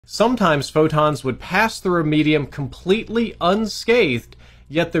Sometimes photons would pass through a medium completely unscathed,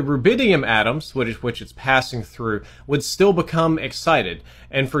 yet the rubidium atoms, which it's passing through, would still become excited,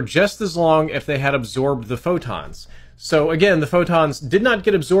 and for just as long if they had absorbed the photons. So again, the photons did not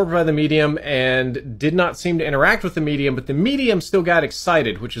get absorbed by the medium and did not seem to interact with the medium, but the medium still got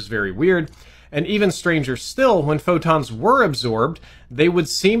excited, which is very weird. And even stranger still, when photons were absorbed, they would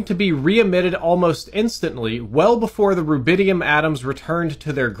seem to be re-emitted almost instantly, well before the rubidium atoms returned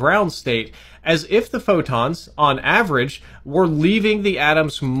to their ground state, as if the photons, on average, were leaving the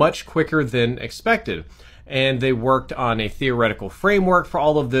atoms much quicker than expected. And they worked on a theoretical framework for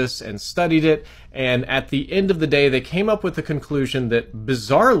all of this and studied it, and at the end of the day, they came up with the conclusion that,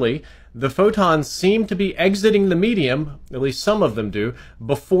 bizarrely, the photons seem to be exiting the medium, at least some of them do,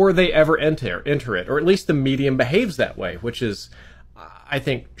 before they ever enter it, or at least the medium behaves that way, which is, I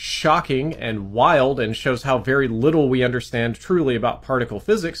think, shocking and wild and shows how very little we understand truly about particle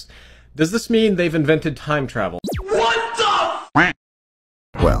physics. Does this mean they've invented time travel? What the?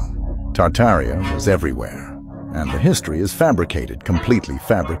 Well, Tartaria was everywhere, and the history is fabricated, completely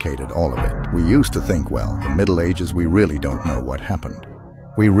fabricated, all of it. We used to think, well, the Middle Ages, we really don't know what happened.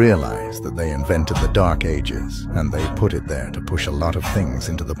 We realized that they invented the Dark Ages, and they put it there to push a lot of things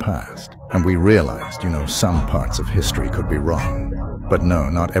into the past. And we realized, some parts of history could be wrong. But no,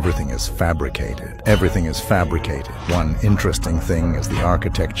 not everything is fabricated. Everything is fabricated. One interesting thing is the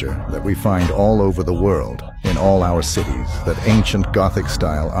architecture that we find all over the world, in all our cities, that ancient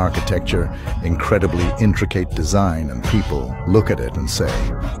Gothic-style architecture, incredibly intricate design, and people look at it and say,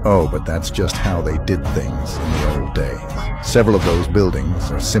 oh, but that's just how they did things in the old days. Several of those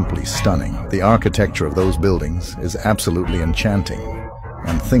buildings are simply stunning. The architecture of those buildings is absolutely enchanting.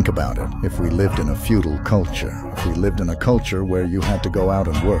 And think about it, if we lived in a feudal culture, if we lived in a culture where you had to go out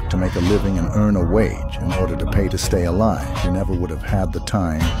and work to make a living and earn a wage in order to pay to stay alive, you never would have had the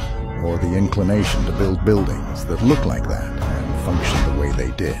time or the inclination to build buildings that look like that and function the way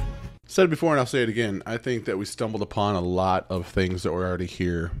they did. Said it before and I'll say it again. I think that we stumbled upon a lot of things that were already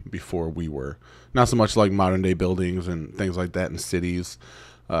here before we were. Not so much like modern day buildings and things like that in cities,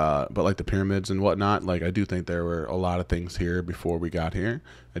 but like the pyramids and whatnot. Like, I do think there were a lot of things here before we got here.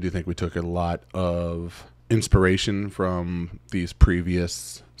 I do think we took a lot of inspiration from these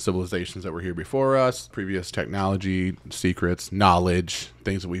previous civilizations that were here before us, previous technology, secrets, knowledge,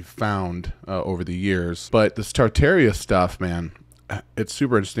 things that we've found over the years. But this Tartaria stuff, man, it's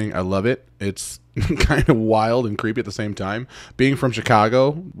super interesting. I love it. It's kind of wild and creepy at the same time. Being from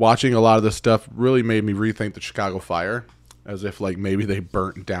Chicago, watching a lot of this stuff really made me rethink the Chicago fire, as if like maybe they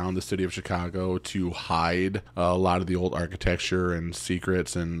burnt down the city of Chicago to hide a lot of the old architecture and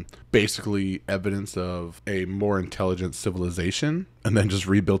secrets and basically evidence of a more intelligent civilization, and then just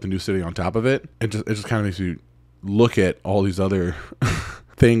rebuilt a new city on top of it. It just kind of makes you look at all these other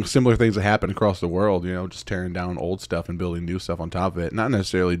similar things that happen across the world, just tearing down old stuff and building new stuff on top of it. Not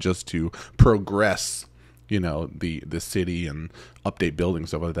necessarily just to progress, the city and update buildings,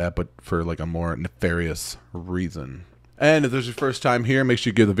 stuff like that, but for like a more nefarious reason. And if this is your first time here, make sure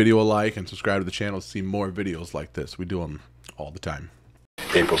you give the video a like and subscribe to the channel to see more videos like this. We do them all the time.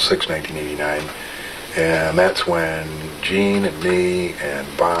 April 6, 1989, and that's when Gene and me and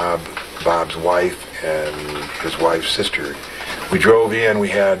Bob's wife and his wife's sister, we drove in. We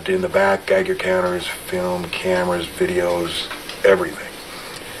had in the back Geiger counters, film, cameras, videos, everything.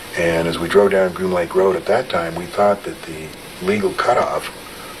 And as we drove down Groom Lake Road at that time, we thought that the legal cutoff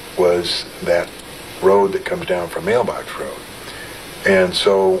was that road that comes down from Mailbox Road. And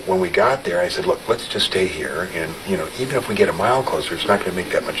so when we got there, I said, look, let's just stay here, and even if we get a mile closer, it's not going to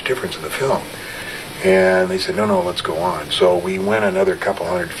make that much difference in the film. And they said, no, let's go on. So we went another couple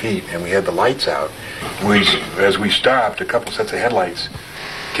hundred feet, and we had the lights out. As we stopped, a couple sets of headlights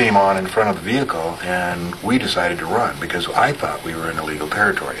came on in front of the vehicle, and we decided to run because I thought we were in illegal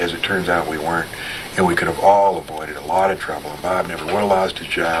territory. As it turns out, we weren't, and we could have all avoided a lot of trouble. And Bob never would have lost his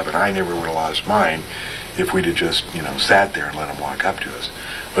job, and I never would have lost mine if we'd have just, sat there and let him walk up to us.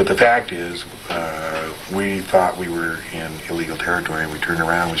 But the fact is, we thought we were in illegal territory, and we turned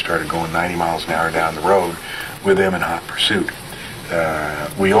around. We started going 90 miles an hour down the road with them in hot pursuit.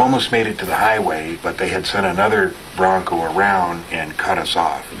 We almost made it to the highway, but they had sent another Bronco around and cut us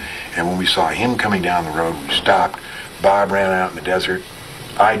off. And when we saw him coming down the road, we stopped. Bob ran out in the desert.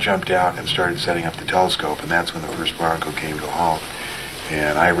 I jumped out and started setting up the telescope, and that's when the first Bronco came to a halt.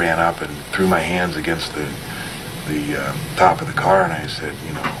 And I ran up and threw my hands against the top of the car, and I said,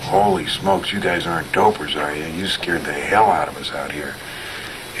 holy smokes, you guys aren't dopers, are you? You scared the hell out of us out here.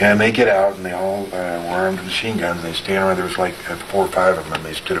 And they get out, and they all were armed with machine guns, and they stand around. There was like 4 or 5 of them, and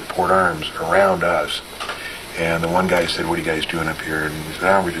they stood at port arms around us. And the one guy said, "What are you guys doing up here?" And he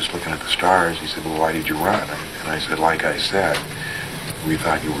said, "Oh, we're just looking at the stars." He said, "Well, why did you run?" And I said, "Like I said, we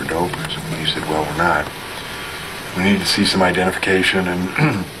thought you were dopers." And he said, "Well, we're not. We need to see some identification."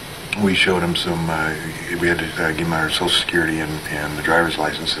 And we showed him some, we had to give him our social security and the driver's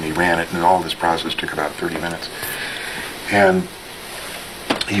license, and he ran it, and all this process took about 30 minutes. And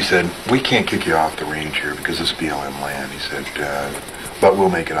he said, "We can't kick you off the range here because this is BLM land." He said, "But we'll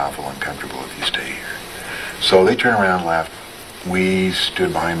make it awful uncomfortable if you stay here." So they turned around and left. We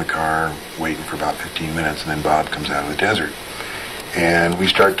stood behind the car waiting for about 15 minutes, and then Bob comes out of the desert. And we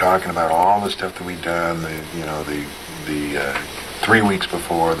start talking about all the stuff that we'd done, the 3 weeks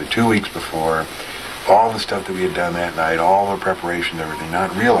before, the 2 weeks before, all the stuff that we had done that night, all the preparation and everything,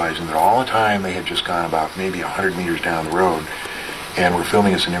 not realizing that all the time they had just gone about maybe 100 meters down the road and were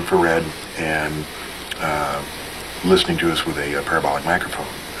filming us in infrared and listening to us with a parabolic microphone,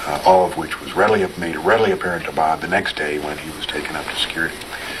 all of which was made readily apparent to Bob the next day when he was taken up to security.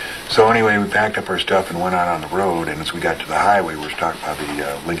 So anyway, we packed up our stuff and went out on the road, and as we got to the highway, we were stopped by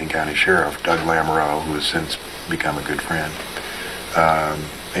the Lincoln County Sheriff, Doug Lamoureux, who has since become a good friend.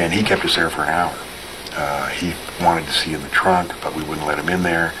 And he kept us there for an hour. He wanted to see in the trunk, but we wouldn't let him in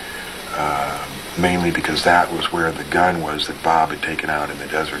there, mainly because that was where the gun was that Bob had taken out in the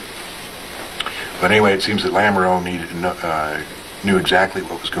desert. But anyway, it seems that Lamoureux knew exactly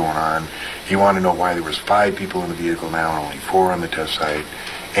what was going on. He wanted to know why there was 5 people in the vehicle now and only 4 on the test site,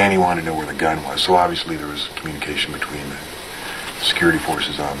 and he wanted to know where the gun was. So obviously there was communication between the security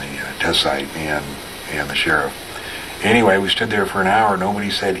forces on the test site and the sheriff. Anyway, we stood there for an hour. Nobody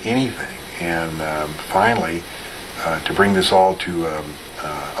said anything. And finally, to bring this all to a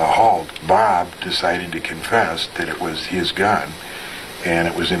halt, Bob decided to confess that it was his gun, and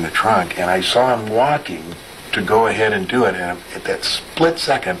it was in the trunk. And I saw him walking to go ahead and do it. And at that split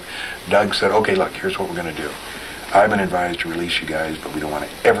second, Doug said, "Okay, look, here's what we're going to do. I've been advised to release you guys, but we don't want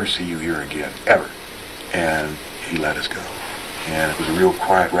to ever see you here again, ever." And he let us go. And it was a real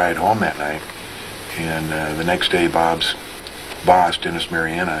quiet ride home that night. And the next day, Bob's boss, Dennis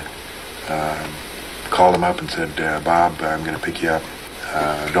Mariana, called him up and said, "Bob, I'm going to pick you up.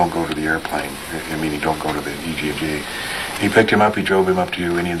 Don't go to the airplane." Meaning, don't go to the EGG. He picked him up. He drove him up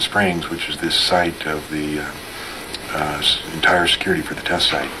to Indian Springs, which is this site of the entire security for the test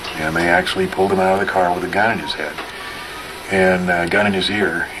site. And they actually pulled him out of the car with a gun in his head and a gun in his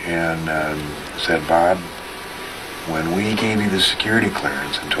ear, and said, "Bob, when we gave you the security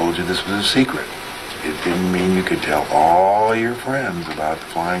clearance and told you this was a secret, it didn't mean you could tell all your friends about the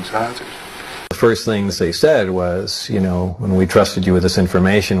flying saucers." The first things they said was, when we trusted you with this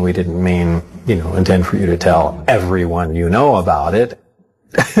information, we didn't mean, intend for you to tell everyone you know about it.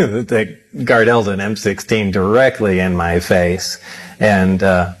 They Gardelled an M16 directly in my face and,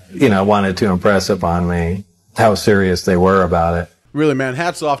 wanted to impress upon me how serious they were about it. Really, man,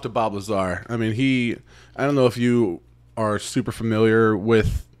 hats off to Bob Lazar. I mean, I don't know if you are super familiar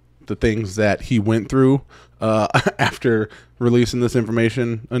with the things that he went through after releasing this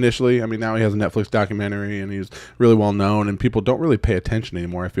information initially. I mean, now he has a Netflix documentary and he's really well known, and people don't really pay attention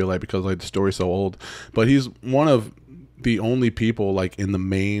anymore, I feel like, because the story's so old. But he's one of the only people in the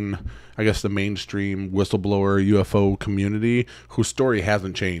mainstream whistleblower UFO community whose story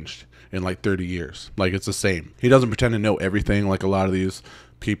hasn't changed in 30 years. It's the same. He doesn't pretend to know everything like a lot of these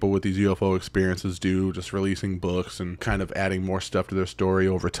people with these UFO experiences do, just releasing books and kind of adding more stuff to their story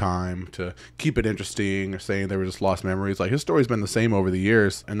over time to keep it interesting, or saying they were just lost memories. His story's been the same over the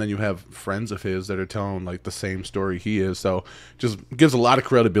years, and then you have friends of his that are telling the same story he is, so just gives a lot of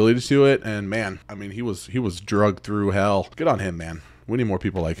credibility to it. And man, I mean, he was drugged through hell. Good on him, man. We need more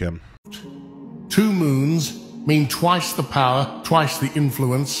people like him. 2 moons mean twice the power, twice the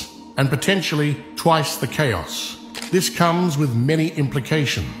influence, and potentially twice the chaos. This comes with many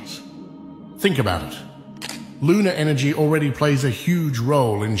implications. Think about it. Lunar energy already plays a huge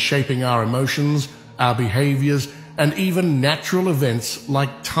role in shaping our emotions, our behaviors, and even natural events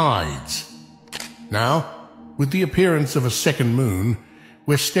like tides. Now, with the appearance of a second moon,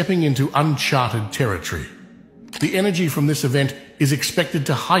 we're stepping into uncharted territory. The energy from this event is expected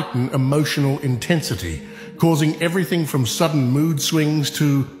to heighten emotional intensity, causing everything from sudden mood swings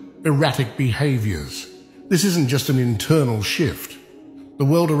to erratic behaviors. This isn't just an internal shift. The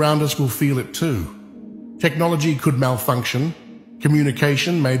world around us will feel it too. Technology could malfunction,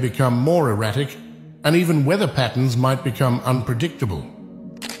 communication may become more erratic, and even weather patterns might become unpredictable.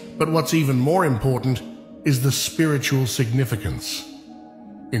 But what's even more important is the spiritual significance.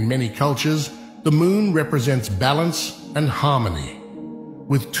 In many cultures, the moon represents balance and harmony.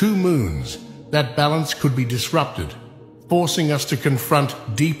 With 2 moons, that balance could be disrupted, forcing us to confront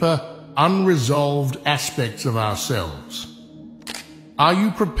deeper, unresolved aspects of ourselves. Are you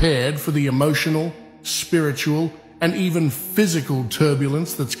prepared for the emotional, spiritual, and even physical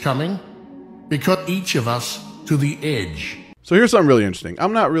turbulence that's coming? Because each of us to the edge. So here's something really interesting.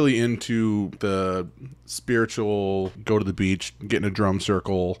 I'm not really into the spiritual, go to the beach, get in a drum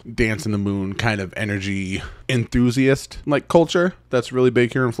circle, dance in the moon kind of energy enthusiast like culture that's really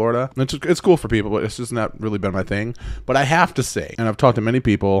big here in Florida. It's cool for people, but it's just not really been my thing. But I have to say, and I've talked to many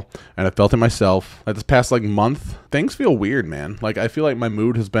people, and I've felt it myself, like this past like month, things feel weird, man. Like I feel like my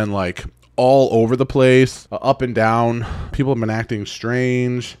mood has been like all over the place, up and down. People have been acting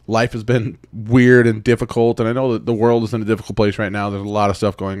strange. Life has been weird and difficult. And I know that the world is in a difficult place right now. There's a lot of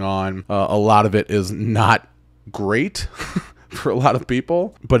stuff going on. A lot of it is not great for a lot of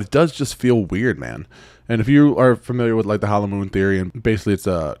people, but it does just feel weird, man. And if you are familiar with like the hollow moon theory, and basically it's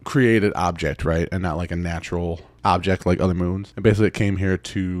a created object, right? And not like a natural object like other moons. And basically it came here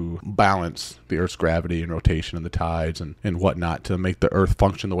to balance the Earth's gravity and rotation and the tides and whatnot to make the Earth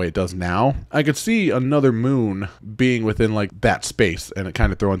function the way it does now. I could see another moon being within like that space and it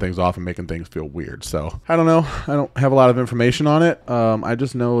kind of throwing things off and making things feel weird. So I don't know. I don't have a lot of information on it. I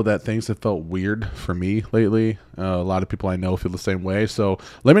just know that things have felt weird for me lately. A lot of people I know feel the same way. So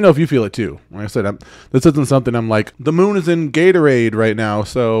let me know if you feel it too. Like I said, this isn't something I'm like, the moon is in Gatorade right now,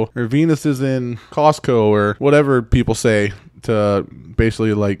 so, or Venus is in Costco or whatever people say to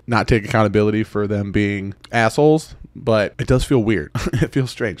basically like not take accountability for them being assholes. But it does feel weird. It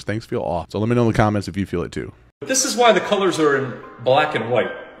feels strange. Things feel off. So let me know in the comments if you feel it too. This is why the colors are in black and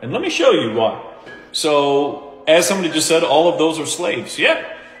white. And let me show you why. So, as somebody just said, all of those are slaves.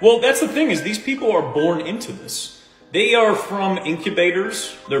 Yeah. Well, that's the thing is these people are born into this. They are from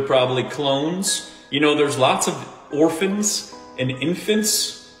incubators. They're probably clones. You know, there's lots of orphans and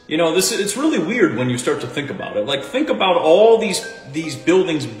infants. You know, it's really weird when you start to think about it. Like, think about all these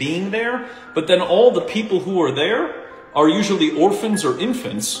buildings being there, but then all the people who are there are usually orphans or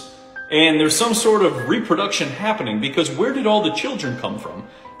infants, and there's some sort of reproduction happening because where did all the children come from?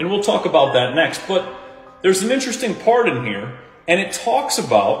 And we'll talk about that next. But there's an interesting part in here, and it talks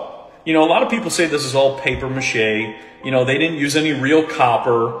about, you know, a lot of people say this is all paper mache. You know, they didn't use any real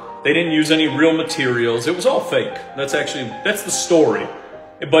copper. They didn't use any real materials. It was all fake. That's the story.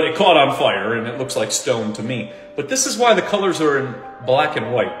 But it caught on fire, and it looks like stone to me. But this is why the colors are in black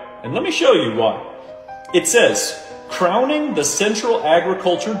and white. And let me show you why. It says, crowning the Central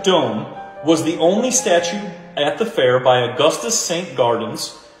Agriculture Dome was the only statue at the fair by Augustus St.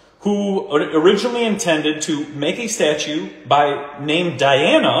 Gaudens, who originally intended to make a statue named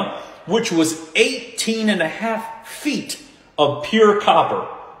Diana, which was 18.5 feet of pure copper.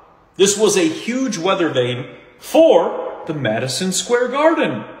 This was a huge weather vane for the Madison Square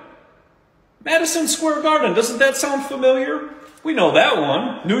Garden. Madison Square Garden, doesn't that sound familiar? We know that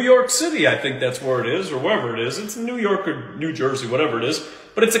one. New York City, I think that's where it is, or wherever it is. It's New York or New Jersey, whatever it is.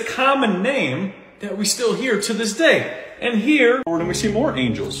 But it's a common name that we still hear to this day. And here, and we see more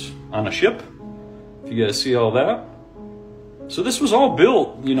angels on a ship. If you guys see all that. So this was all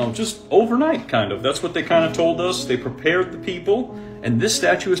built, you know, just overnight, kind of. That's what they kind of told us. They prepared the people. And this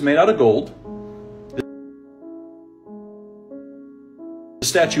statue is made out of gold. The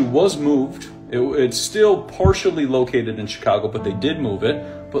statue was moved. It's still partially located in Chicago, but they did move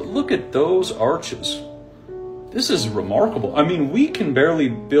it. But look at those arches. This is remarkable. I mean, we can barely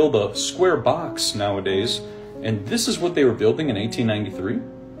build a square box nowadays, and this is what they were building in 1893.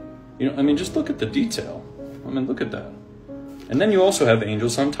 You know, I mean, just look at the detail. I mean, look at that. And then you also have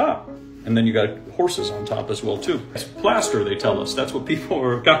angels on top. And then you got horses on top as well, too. It's plaster, they tell us. That's what people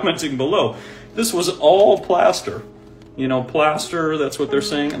were commenting below. This was all plaster. You know, plaster, that's what they're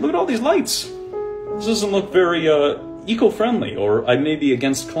saying. And look at all these lights. This doesn't look very eco-friendly, or I may be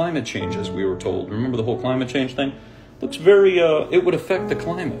against climate change, as we were told. Remember the whole climate change thing? Looks very, it would affect the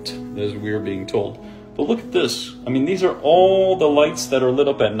climate, as we were being told. But look at this. I mean, these are all the lights that are lit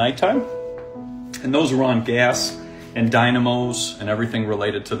up at nighttime. And those are on gas and dynamos and everything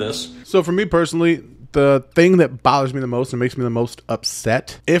related to this. So for me personally, the thing that bothers me the most and makes me the most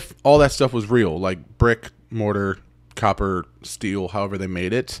upset, if all that stuff was real, like brick, mortar, copper, steel, however they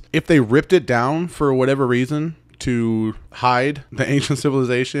made it, if they ripped it down for whatever reason to hide the ancient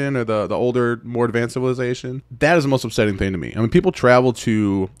civilization or the older, more advanced civilization, that is the most upsetting thing to me. I mean, people travel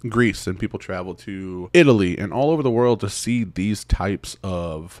to Greece and people travel to Italy and all over the world to see these types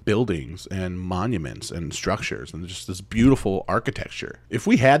of buildings and monuments and structures and just this beautiful architecture. If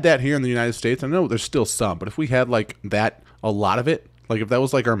we had that here in the United States, I know there's still some, but if we had like that, a lot of it, like if that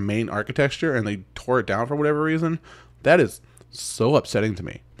was like our main architecture and they tore it down for whatever reason, that is so upsetting to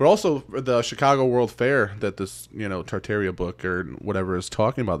me. But also the Chicago World Fair that this, you know, Tartaria book or whatever is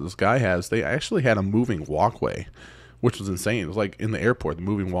talking about, this guy has, they actually had a moving walkway, which was insane. It was like in the airport, the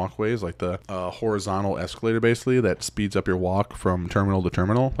moving walkways, like the horizontal escalator basically that speeds up your walk from terminal to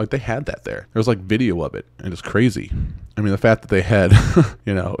terminal. Like they had that there. There was like video of it, and it's crazy. I mean, the fact that they had,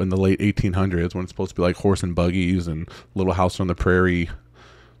 you know, in the late 1800s when it's supposed to be like horse and buggies and Little House on the Prairie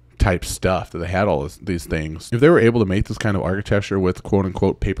type stuff, that they had all these things. If they were able to make this kind of architecture with quote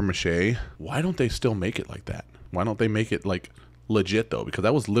unquote paper mache, why don't they still make it like that? Why don't they make it like legit though? Because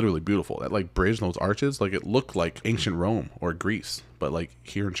that was literally beautiful. That like bridge and those arches, like it looked like ancient Rome or Greece, but like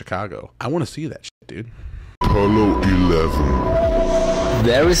here in Chicago. I want to see that shit, dude. Apollo 11.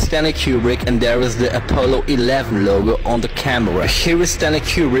 There is Stanley Kubrick and there is the Apollo 11 logo on the camera. Here is Stanley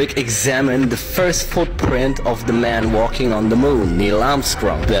Kubrick examining the first footprint of the man walking on the moon, Neil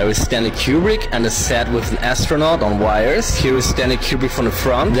Armstrong. There is Stanley Kubrick and a set with an astronaut on wires. Here is Stanley Kubrick from the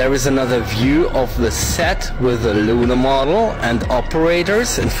front. There is another view of the set with a lunar model and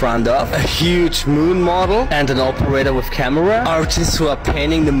operators in front of, a huge moon model and an operator with camera, artists who are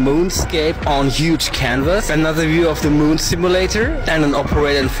painting the moonscape on huge canvas, another view of the moon simulator and an operator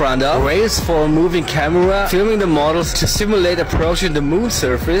in front of, rails for a moving camera filming the models to simulate approaching the moon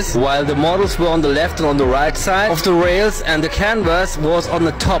surface, while the models were on the left and on the right side of the rails and the canvas was on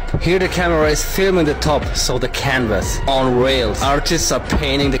the top. Here the camera is filming the top, so the canvas on rails. Artists are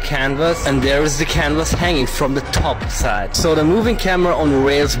painting the canvas and there is the canvas hanging from the top side. So the moving camera on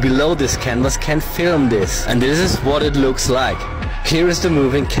rails below this canvas can film this, and this is what it looks like. Here is the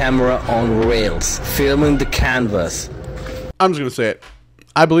moving camera on rails filming the canvas. I'm just gonna say it.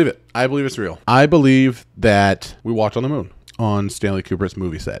 I believe it. I believe it's real. I believe that we walked on the moon on Stanley Kubrick's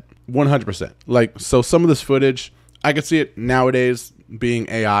movie set. 100%. Like, so some of this footage, I could see it nowadays being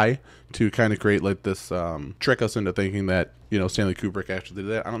AI to kind of create like this, trick us into thinking that, you know, Stanley Kubrick actually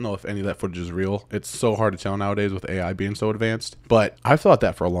did that. I don't know if any of that footage is real. It's so hard to tell nowadays with AI being so advanced. But I've thought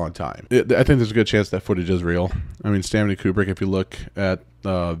that for a long time. I think there's a good chance that footage is real. I mean, Stanley Kubrick, if you look at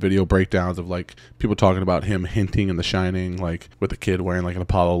video breakdowns of like people talking about him hinting in The Shining, like with the kid wearing like an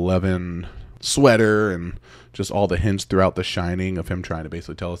Apollo 11 sweater and just all the hints throughout The Shining of him trying to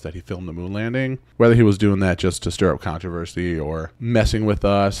basically tell us that he filmed the moon landing. Whether he was doing that just to stir up controversy or messing with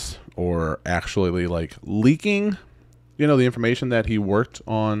us or actually like leaking, you know, the information that he worked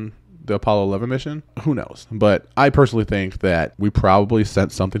on the Apollo 11 mission, who knows? But I personally think that we probably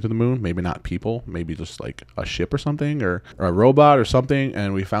sent something to the moon, maybe not people, maybe just like a ship or something, or a robot or something,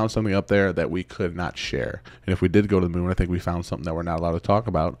 and we found something up there that we could not share. And if we did go to the moon, I think we found something that we're not allowed to talk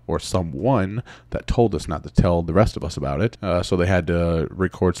about, or someone that told us not to tell the rest of us about it, so they had to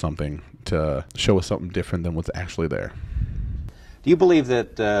record something to show us something different than what's actually there. Do you believe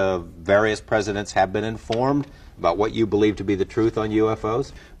that various presidents have been informed about what you believe to be the truth on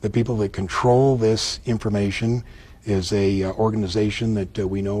UFOs? The people that control this information is a organization that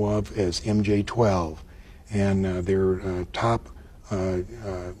we know of as MJ-12, and they're a top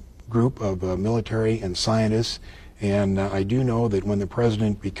group of military and scientists. And I do know that when the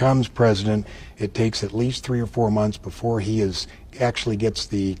president becomes president, it takes at least 3 or 4 months before he actually gets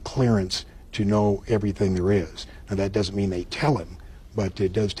the clearance to know everything there is. Now that doesn't mean they tell him, but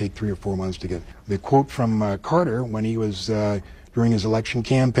it does take 3 or 4 months to get. The quote from Carter when he was during his election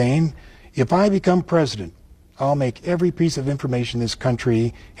campaign, "If I become president, I'll make every piece of information this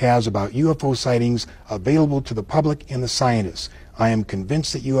country has about UFO sightings available to the public and the scientists. I am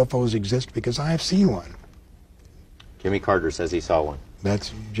convinced that UFOs exist because I have seen one." Jimmy Carter says he saw one.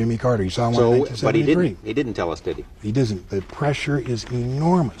 That's Jimmy Carter. He saw one in 1973. But he didn't tell us, did he? He doesn't. The pressure is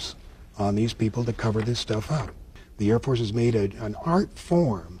enormous on these people to cover this stuff up. The Air Force has made an art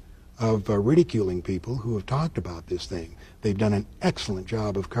form of ridiculing people who have talked about this thing. They've done an excellent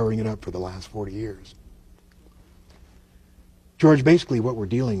job of covering it up for the last 40 years. George, basically what we're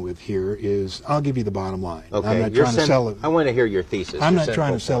dealing with here is, I'll give you the bottom line. Okay. I'm not trying to sell it. I want to hear your thesis. I'm not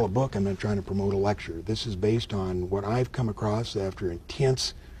trying to sell a book. I'm not trying to promote a lecture. This is based on what I've come across after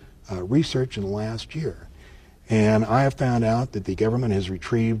intense research in the last year. And I have found out that the government has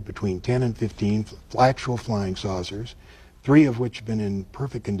retrieved between 10 and 15 actual flying saucers, 3 of which have been in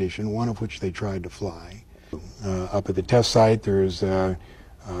perfect condition, 1 of which they tried to fly. Up at the test site, there's a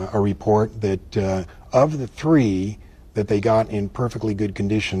report that of the 3 that they got in perfectly good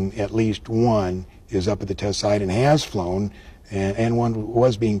condition, at least 1 is up at the test site and has flown, and 1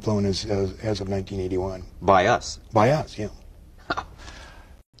 was being flown as of 1981. By us? By us, yeah.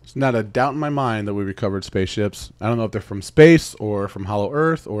 There's not a doubt in my mind that we recovered spaceships. I don't know if they're from space or from Hollow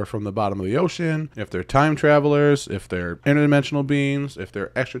Earth or from the bottom of the ocean, if they're time travelers, if they're interdimensional beings, if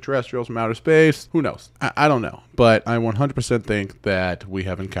they're extraterrestrials from outer space. Who knows? I don't know. But I 100% think that we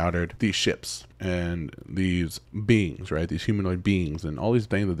have encountered these ships and these beings, right? These humanoid beings and all these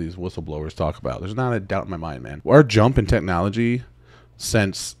things that these whistleblowers talk about. There's not a doubt in my mind, man. Our jump in technology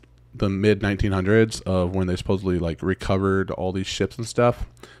since the mid 1900s of when they supposedly like recovered all these ships and stuff,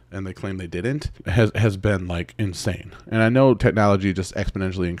 and they claim they didn't, has been like insane. And I know technology just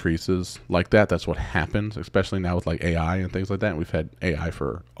exponentially increases like that. That's what happens, especially now with like AI and things like that. And we've had AI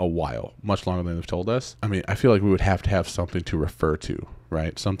for a while, much longer than they've told us. I mean, I feel like we would have to have something to refer to,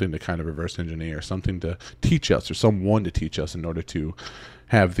 right? Something to kind of reverse engineer, something to teach us, or someone to teach us in order to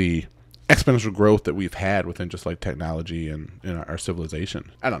have the exponential growth that we've had within just like technology and in our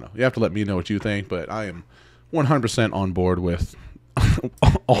civilization. I don't know. You have to let me know what you think, but I am 100% on board with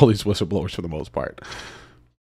all these whistleblowers for the most part.